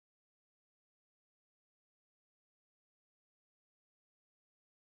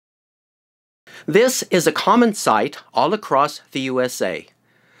This is a common sight all across the USA,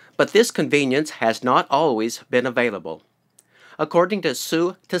 but this convenience has not always been available. According to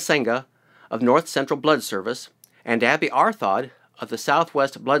Sue Tasenga of North Central Blood Service and Abby Arthod of the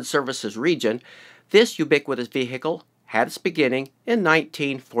Southwest Blood Services region, this ubiquitous vehicle had its beginning in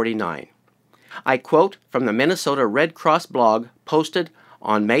 1949. I quote from the Minnesota Red Cross blog posted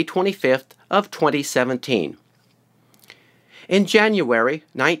on May 25th of 2017. In January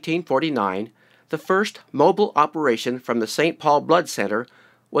 1949, the first mobile operation from the St. Paul Blood Center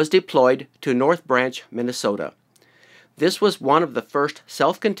was deployed to North Branch, Minnesota. This was one of the first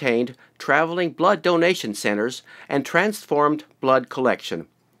self-contained traveling blood donation centers and transformed blood collection.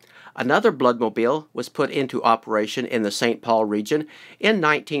 Another Bloodmobile was put into operation in the St. Paul region in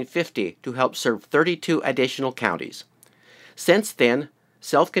 1950 to help serve 32 additional counties. Since then,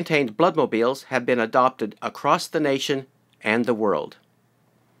 self-contained Bloodmobiles have been adopted across the nation and the world.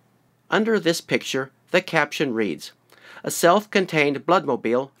 Under this picture, the caption reads, "A self-contained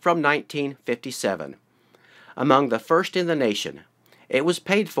Bloodmobile from 1957. Among the first in the nation. It was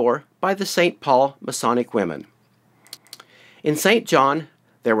paid for by the St. Paul Masonic Women." In St. John,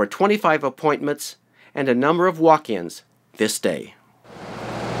 there were 25 appointments and a number of walk-ins this day.